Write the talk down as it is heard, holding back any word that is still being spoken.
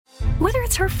Whether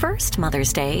it's her first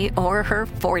Mother's Day or her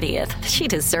 40th, she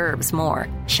deserves more.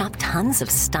 Shop tons of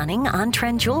stunning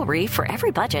on-trend jewelry for every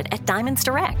budget at Diamonds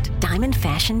Direct. Diamond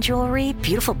fashion jewelry,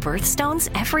 beautiful birthstones,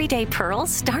 everyday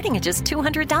pearls starting at just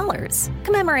 $200.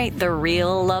 Commemorate the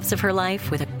real loves of her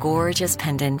life with a gorgeous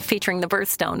pendant featuring the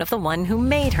birthstone of the one who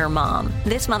made her mom.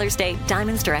 This Mother's Day,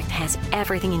 Diamonds Direct has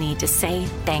everything you need to say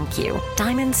thank you.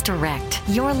 Diamonds Direct.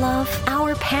 Your love,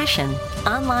 our passion.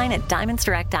 Online at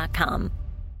diamondsdirect.com.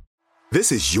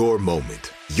 This is your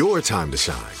moment, your time to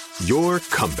shine, your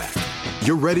comeback.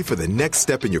 You're ready for the next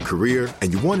step in your career,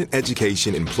 and you want an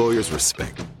education employers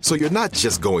respect. So you're not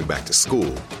just going back to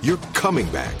school, you're coming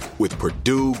back with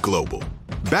Purdue Global.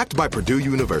 Backed by Purdue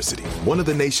University, one of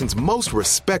the nation's most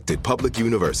respected public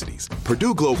universities,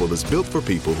 Purdue Global is built for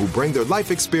people who bring their life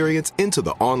experience into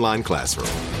the online classroom.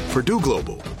 Purdue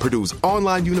Global, Purdue's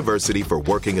online university for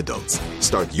working adults.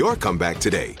 Start your comeback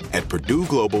today at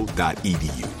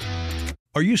purdueglobal.edu.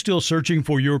 Are you still searching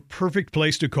for your perfect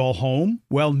place to call home?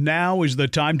 Well, now is the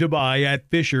time to buy at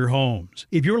Fisher Homes.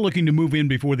 If you're looking to move in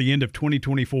before the end of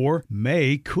 2024,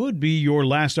 May could be your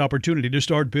last opportunity to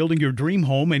start building your dream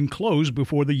home and close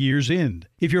before the year's end.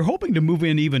 If you're hoping to move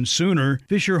in even sooner,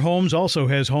 Fisher Homes also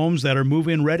has homes that are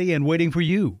move-in ready and waiting for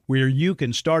you, where you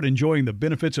can start enjoying the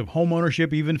benefits of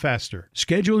homeownership even faster.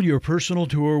 Schedule your personal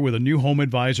tour with a new home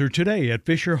advisor today at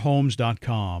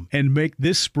FisherHomes.com and make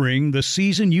this spring the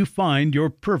season you find your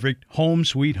perfect home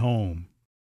sweet home.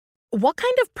 What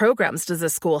kind of programs does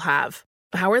this school have?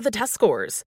 How are the test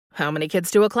scores? How many kids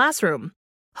do a classroom?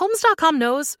 Homes.com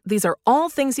knows these are all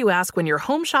things you ask when you're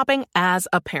home shopping as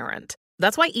a parent.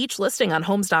 That's why each listing on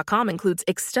Homes.com includes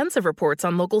extensive reports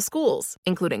on local schools,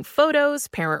 including photos,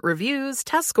 parent reviews,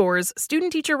 test scores,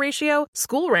 student-teacher ratio,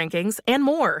 school rankings, and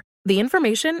more. The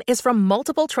information is from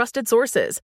multiple trusted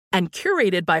sources and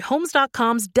curated by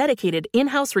Homes.com's dedicated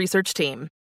in-house research team.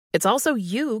 It's also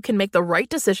you can make the right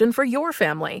decision for your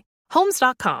family.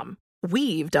 Homes.com.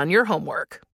 We've done your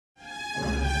homework. All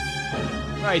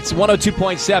right, it's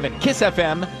 102.7 KISS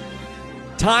FM.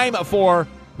 Time for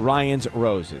Ryan's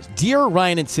Roses. Dear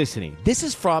Ryan and Sissany, this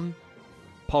is from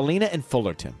Paulina in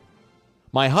Fullerton.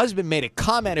 My husband made a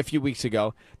comment a few weeks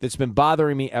ago that's been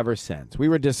bothering me ever since. We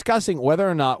were discussing whether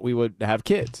or not we would have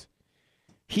kids.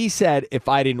 He said if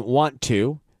I didn't want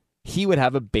to, he would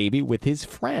have a baby with his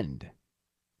friend.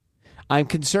 I'm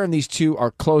concerned these two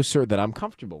are closer than I'm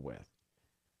comfortable with.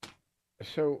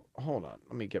 So, hold on.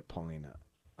 Let me get Paulina.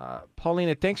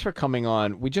 Paulina, thanks for coming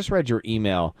on. We just read your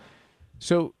email.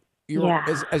 So,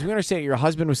 as we understand it, your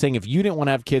husband was saying if you didn't want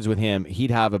to have kids with him,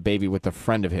 he'd have a baby with a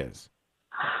friend of his.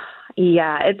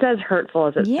 Yeah, it's as hurtful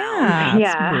as it sounds.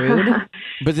 Yeah, rude.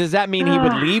 But does that mean he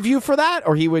would leave you for that,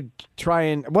 or he would try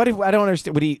and I don't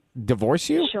understand. Would he divorce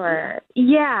you? Sure.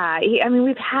 Yeah.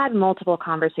 We've had multiple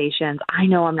conversations. I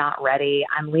know I'm not ready.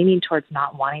 I'm leaning towards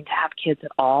not wanting to have kids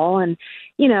at all. And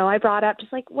I brought up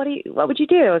just like, what would you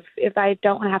do if I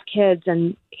don't want to have kids?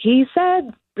 And he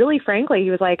said, really frankly,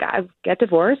 he was like, I get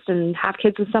divorced and have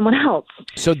kids with someone else.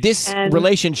 So this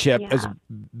relationship is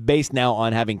based now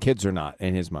on having kids or not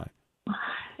in his mind.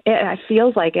 It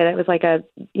feels like it. It was like a,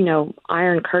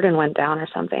 iron curtain went down or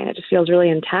something. It just feels really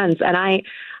intense. And I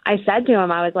said to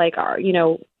him, I was like,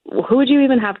 who would you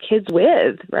even have kids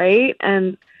with, right?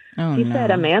 And he said,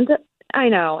 Amanda. I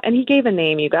know. And he gave a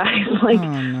name, you guys.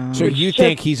 So you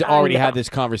think he's already had this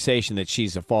conversation that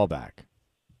she's a fallback?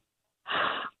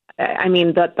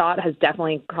 The thought has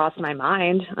definitely crossed my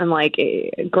mind. I'm like,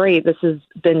 great,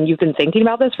 you've been thinking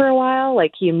about this for a while?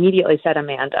 Like, he immediately said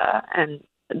Amanda, and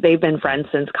they've been friends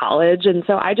since college. And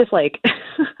so I just I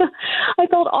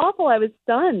felt awful. I was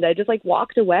stunned. I just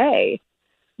walked away.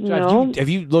 Have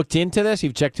you looked into this?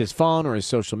 You've checked his phone or his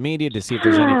social media to see if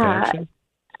there's any connection?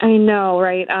 I know,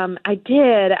 right? I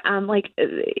did.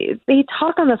 They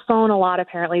talk on the phone a lot,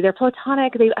 apparently. They're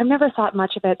platonic. I've never thought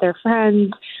much of it. They're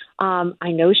friends.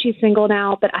 I know she's single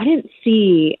now, but I didn't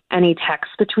see any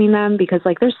texts between them because,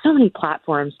 there's so many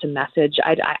platforms to message.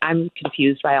 I'm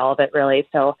confused by all of it, really.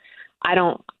 So I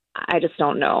just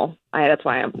don't know. That's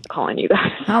why I'm calling you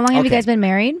guys. How long have you guys been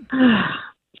married?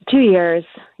 2 years.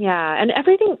 Yeah. And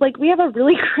everything, we have a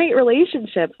really great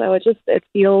relationship. So it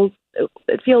feels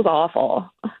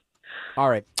awful. All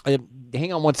right.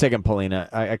 Hang on one second, Paulina.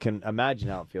 I can imagine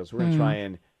how it feels. We're going to try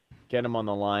and get him on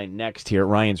the line next here at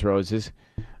Ryan's Roses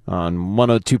on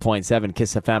 102.7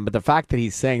 KISS FM. But the fact that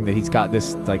he's saying that he's got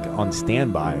this on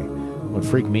standby would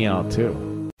freak me out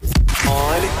too.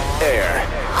 On air.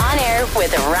 On air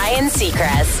with Ryan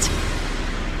Seacrest.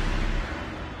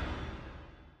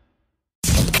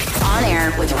 On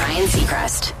air with Ryan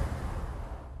Seacrest.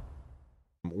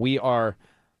 We are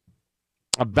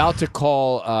about to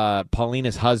call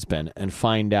Paulina's husband and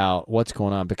find out what's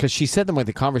going on because she said that when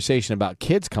the conversation about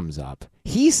kids comes up,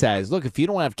 he says, look, if you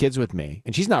don't have kids with me,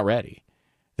 and she's not ready,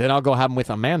 then I'll go have them with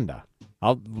Amanda.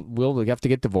 We'll have to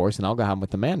get divorced, and I'll go have them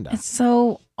with Amanda. It's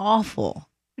so awful.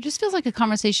 It just feels like a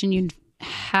conversation you'd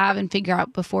have and figure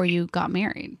out before you got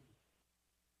married.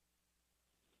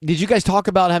 Did you guys talk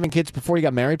about having kids before you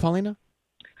got married, Paulina?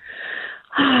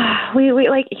 We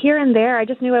like here and there. I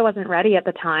just knew I wasn't ready at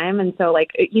the time, and so like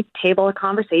you table a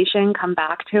conversation, come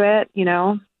back to it,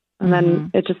 and then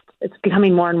it's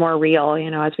becoming more and more real,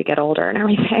 as we get older and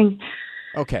everything.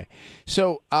 Okay,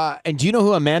 so and do you know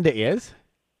who Amanda is?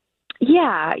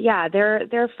 Yeah,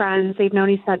 they're friends. They've known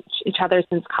each other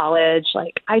since college.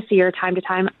 Like I see her time to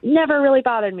time. Never really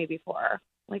bothered me before.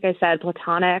 Like I said,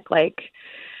 platonic. Like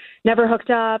never hooked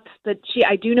up. But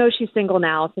I do know she's single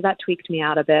now, so that tweaked me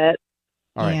out a bit.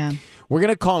 All right. Yeah. We're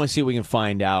going to call him and see if we can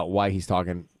find out why he's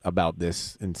talking about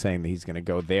this and saying that he's going to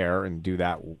go there and do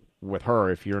that with her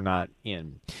if you're not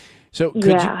in. So could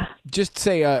you just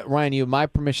say, Ryan, you have my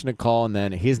permission to call and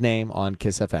then his name on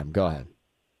Kiss FM. Go ahead.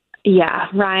 Yeah,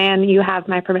 Ryan, you have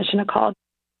my permission to call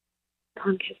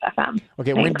on Kiss FM.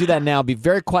 Okay, we're going to do that now. Be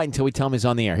very quiet until we tell him he's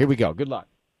on the air. Here we go. Good luck.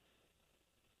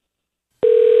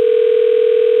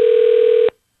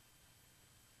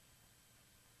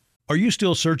 Are you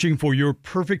still searching for your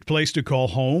perfect place to call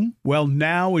home? Well,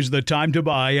 now is the time to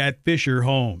buy at Fisher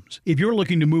Homes. If you're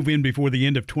looking to move in before the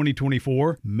end of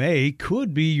 2024, May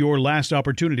could be your last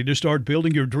opportunity to start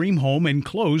building your dream home and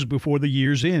close before the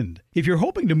year's end. If you're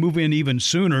hoping to move in even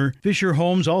sooner, Fisher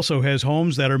Homes also has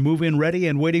homes that are move-in ready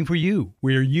and waiting for you,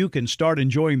 where you can start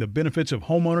enjoying the benefits of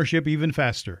homeownership even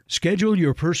faster. Schedule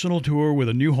your personal tour with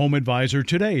a new home advisor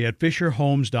today at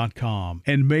FisherHomes.com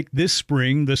and make this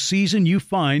spring the season you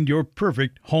find your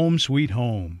perfect home sweet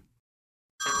home.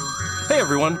 Hey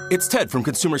everyone, it's Ted from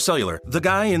Consumer Cellular, the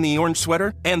guy in the orange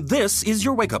sweater, and this is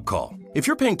your wake-up call. If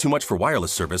you're paying too much for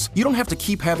wireless service, you don't have to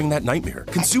keep having that nightmare.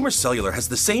 Consumer Cellular has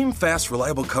the same fast,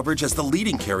 reliable coverage as the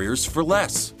leading carriers for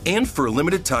less. And for a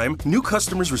limited time, new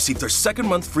customers receive their second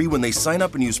month free when they sign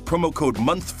up and use promo code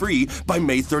MONTHFREE by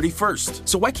May 31st.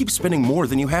 So why keep spending more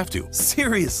than you have to?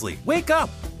 Seriously, wake up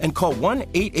and call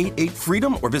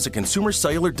 1-888-FREEDOM or visit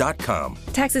consumercellular.com.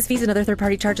 Taxes, fees, and other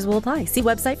third-party charges will apply. See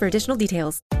website for additional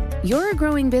details. You're a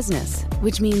growing business,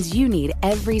 which means you need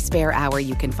every spare hour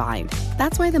you can find.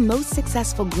 That's why the most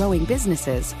successful growing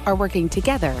businesses are working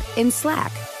together in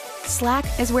Slack. Slack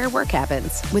is where work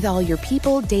happens, with all your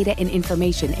people, data, and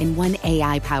information in one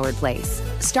AI-powered place.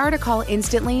 Start a call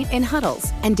instantly in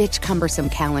huddles and ditch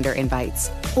cumbersome calendar invites.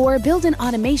 Or build an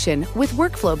automation with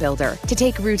Workflow Builder to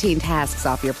take routine tasks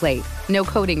off your plate. No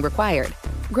coding required.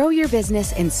 Grow your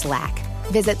business in Slack.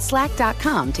 Visit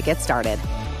slack.com to get started.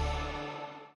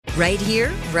 Right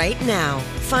here, right now.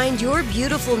 Find your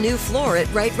beautiful new floor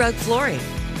at Right Rug Flooring.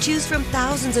 Choose from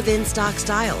thousands of in-stock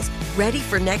styles, ready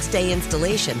for next day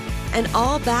installation, and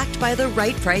all backed by the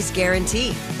right price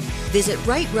guarantee. Visit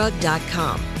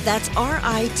rightrug.com. That's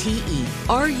RITERUG.com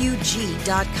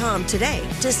today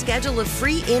to schedule a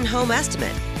free in-home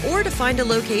estimate or to find a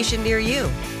location near you.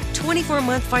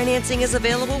 24-month financing is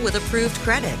available with approved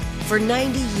credit. For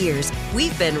 90 years,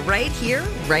 we've been right here,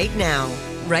 right now.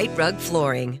 Right Rug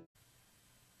Flooring.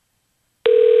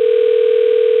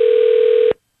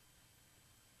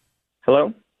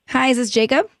 Hello? Hi, is this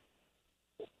Jacob?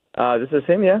 This is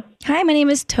him, yeah. Hi, my name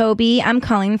is Toby. I'm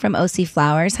calling from OC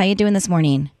Flowers. How you doing this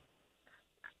morning?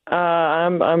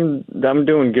 I'm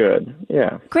doing good.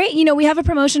 Yeah. Great. You know, we have a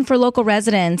promotion for local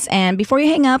residents, and before you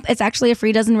hang up, it's actually a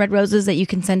free dozen red roses that you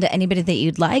can send to anybody that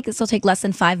you'd like. This will take less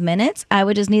than 5 minutes. I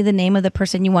would just need the name of the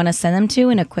person you want to send them to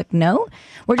and a quick note.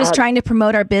 We're just trying to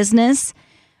promote our business.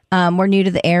 We're new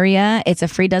to the area. It's a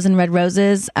free dozen red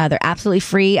roses. They're absolutely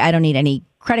free. I don't need any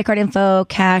credit card info,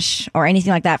 cash, or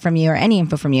anything like that from you, or any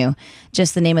info from you.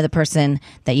 Just the name of the person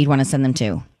that you'd want to send them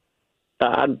to.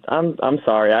 I'm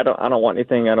sorry. I don't want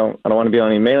anything. I don't want to be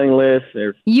on any mailing list.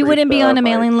 You wouldn't be on a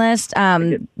mailing list.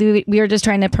 We are just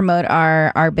trying to promote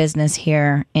our business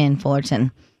here in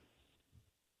Fullerton.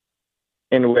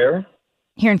 In where?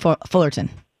 Here in Fullerton.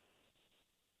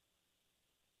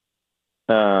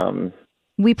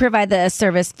 We provide the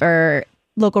service for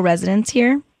local residents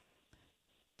here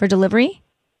for delivery.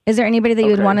 Is there anybody that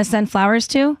you would want to send flowers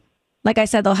to? Like I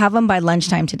said, they'll have them by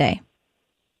lunchtime today.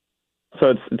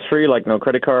 So it's free, like no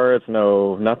credit cards,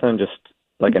 no nothing, just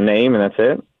like a name and that's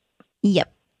it?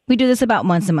 Yep. We do this about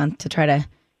once a month to try to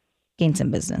gain some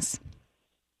business.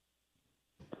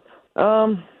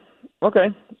 Okay.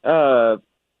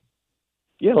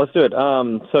 Yeah, let's do it.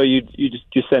 So you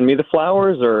just send me the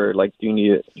flowers, or like do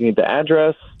you need the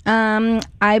address?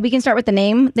 We can start with the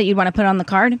name that you'd want to put on the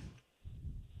card.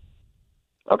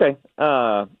 Okay.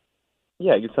 Yeah,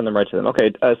 you can send them right to them.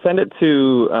 Okay, send it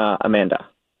to Amanda.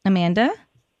 Amanda?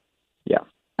 Yeah.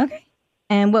 Okay.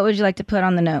 And what would you like to put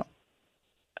on the note?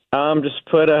 Just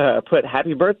put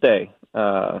happy birthday,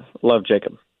 love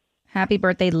Jacob. Happy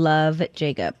birthday, love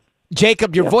Jacob.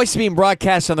 Jacob, your voice is being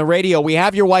broadcast on the radio. We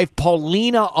have your wife,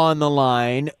 Paulina, on the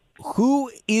line. Who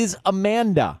is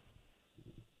Amanda?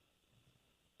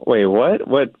 Wait, what?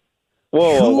 What?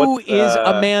 Whoa, Who is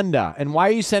Amanda? And why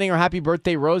are you sending her happy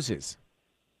birthday roses?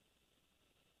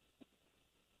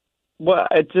 Well,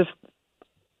 it's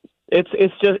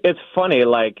funny.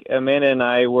 Like, Amanda and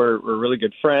I were really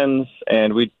good friends,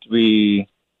 and we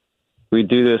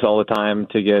do this all the time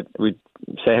we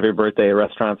say happy birthday at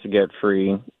restaurants to get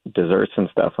free desserts and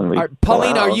stuff when we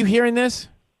Paulina, are you hearing this?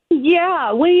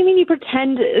 Yeah. What do you mean you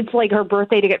pretend it's like her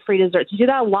birthday to get free desserts? You do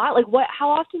that a lot? Like, what? How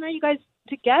often are you guys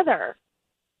together?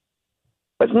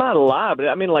 It's not a lot, but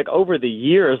I mean, like, over the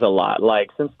years, a lot. Like,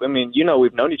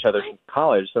 we've known each other since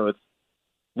college, so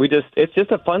it's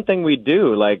just a fun thing we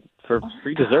do, like, for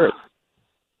free desserts.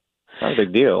 Not a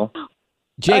big deal.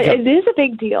 Jacob, it is a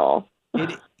big deal.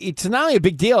 It's not only a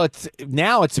big deal. It's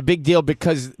a big deal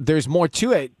because there's more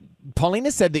to it.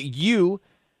 Paulina said that you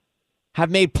have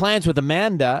made plans with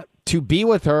Amanda to be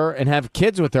with her and have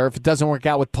kids with her if it doesn't work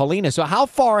out with Paulina. So how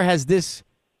far has this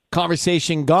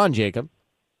conversation gone, Jacob?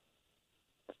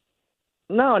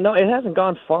 No, it hasn't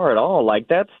gone far at all. Like,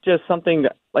 that's just something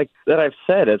that I've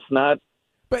said. It's not.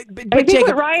 But I think Jacob,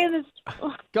 what Ryan is.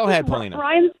 Go ahead, Paulina.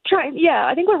 I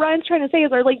think what Ryan's trying to say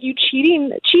is, are like you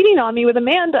cheating on me with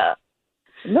Amanda?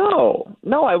 No,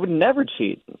 I would never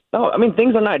cheat. No, I mean,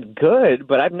 things are not good,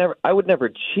 but I would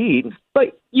never cheat.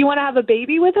 But you want to have a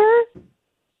baby with her?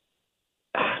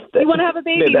 You want to have a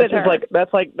baby with her?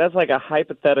 That's like a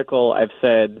hypothetical I've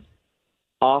said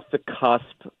off the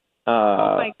cusp.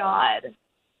 Oh my God.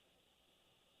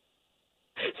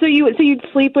 So you'd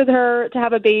sleep with her to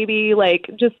have a baby, like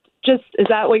just is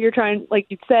that what you're trying? Like,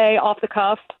 you'd say off the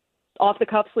cuff,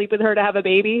 sleep with her to have a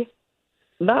baby?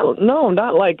 Not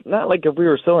like if we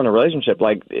were still in a relationship.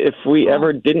 Like, if we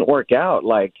ever didn't work out,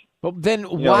 like. Well, then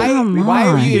why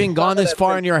are you even gone this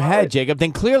far in your head, Jacob?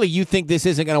 Then clearly you think this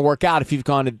isn't going to work out if you've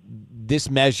gone to this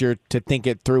measure to think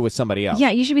it through with somebody else. Yeah,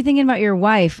 you should be thinking about your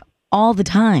wife all the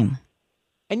time.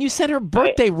 And you sent her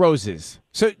birthday roses.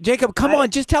 So, Jacob, come on,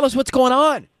 just tell us what's going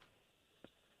on.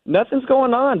 Nothing's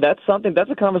going on. That's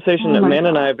a conversation that Amanda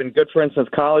and I have been good friends since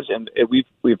college, and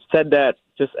we've said that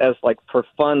just as, like, for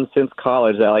fun since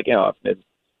college, that, like,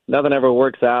 nothing ever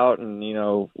works out, and,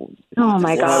 Oh,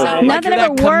 my God. So nothing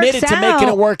ever works committed to making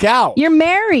it work out. You're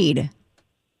married.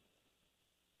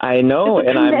 I know,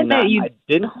 and I'm not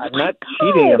cheating. I'm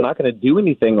not going to do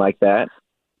anything like that.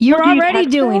 You're already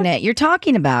doing it. You're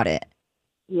talking about it.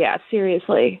 Yeah,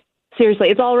 seriously.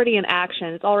 It's already in action.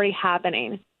 It's already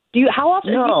happening. How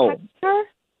often do you text her?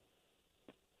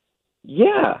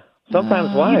 Yeah,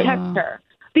 sometimes. Why? You text her.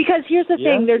 Because here's the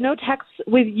thing, there's no text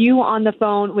with you on the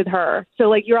phone with her. So,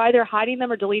 like, you're either hiding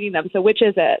them or deleting them. So which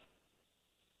is it?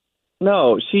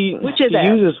 No, she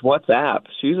uses WhatsApp.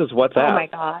 She uses WhatsApp. Oh, my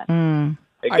God.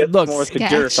 It gets more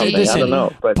secure or something. Listen, I don't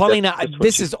know. But Paulina,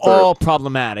 this is all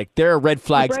problematic. There are red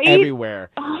flags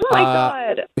everywhere. Oh, my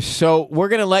God. So we're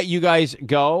going to let you guys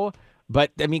go.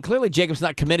 But, I mean, clearly Jacob's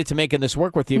not committed to making this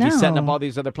work with you if he's setting up all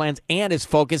these other plans and his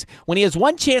focus. When he has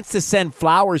one chance to send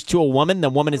flowers to a woman, the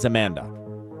woman is Amanda.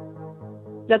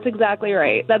 That's exactly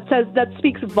right. That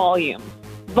speaks volume.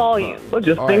 Volume. Well,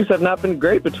 things have not been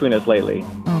great between us lately.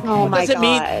 Okay. Oh, my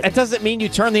God. It doesn't mean you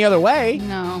turn the other way.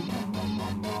 No.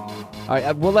 All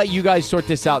right, we'll let you guys sort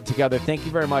this out together. Thank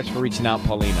you very much for reaching out,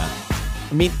 Paulina.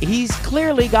 I mean, he's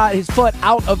clearly got his foot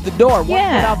out of the door. One foot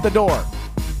out the door.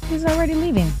 He's already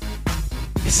leaving.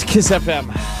 It's Kiss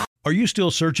FM. Are you still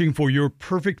searching for your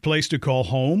perfect place to call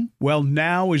home? Well,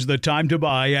 now is the time to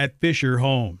buy at Fisher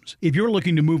Homes. If you're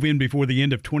looking to move in before the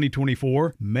end of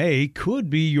 2024, May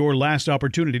could be your last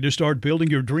opportunity to start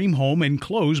building your dream home and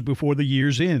close before the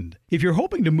year's end. If you're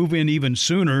hoping to move in even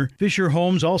sooner, Fisher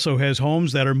Homes also has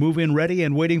homes that are move-in ready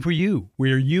and waiting for you,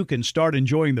 where you can start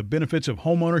enjoying the benefits of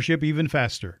homeownership even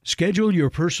faster. Schedule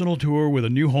your personal tour with a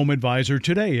new home advisor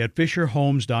today at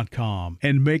FisherHomes.com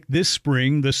and make this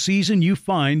spring the season you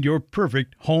find your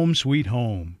perfect home sweet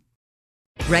home.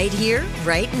 Right here,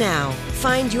 right now.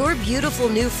 Find your beautiful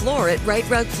new floor at Right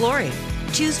Rug Flooring.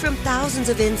 Choose from thousands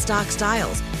of in-stock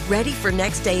styles, ready for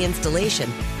next day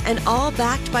installation, and all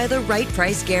backed by the right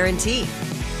price guarantee.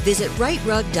 Visit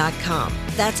rightrug.com.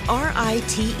 That's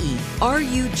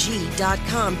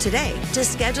RITERUG.com today to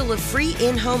schedule a free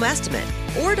in-home estimate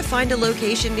or to find a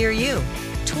location near you.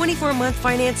 24-month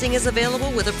financing is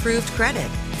available with approved credit.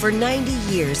 For 90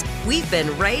 years, we've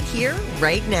been right here,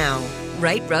 right now.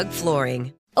 Right Rug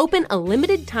Flooring. Open a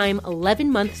limited-time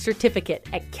 11-month certificate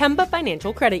at Kemba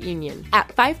Financial Credit Union. At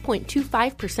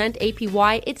 5.25%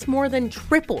 APY, it's more than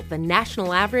triple the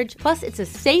national average, plus it's a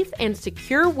safe and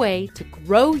secure way to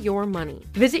grow your money.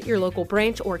 Visit your local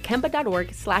branch or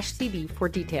kemba.org/cb for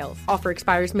details. Offer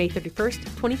expires May 31st,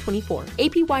 2024.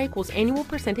 APY equals annual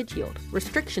percentage yield.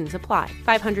 Restrictions apply.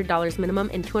 $500 minimum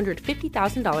and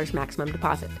 $250,000 maximum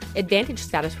deposit. Advantage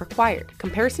status required.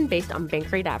 Comparison based on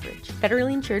bank rate average.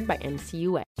 Federally insured by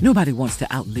NCUA. Nobody wants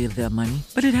to outlive their money,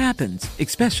 but it happens,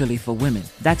 especially for women.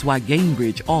 That's why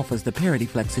Gainbridge offers the Parity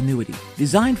Flex annuity,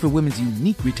 designed for women's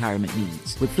unique retirement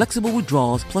needs, with flexible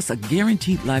withdrawals plus a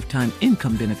guaranteed lifetime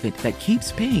income benefit that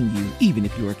keeps paying you even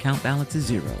if your account balance is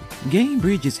zero.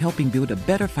 Gainbridge is helping build a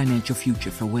better financial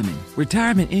future for women.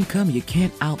 Retirement income you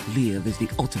can't outlive is the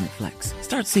ultimate flex.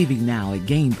 Start saving now at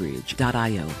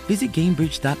Gainbridge.io. Visit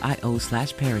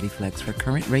Gainbridge.io/ParityFlex for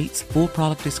current rates, full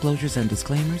product disclosures and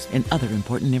disclaimers, and other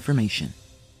important information.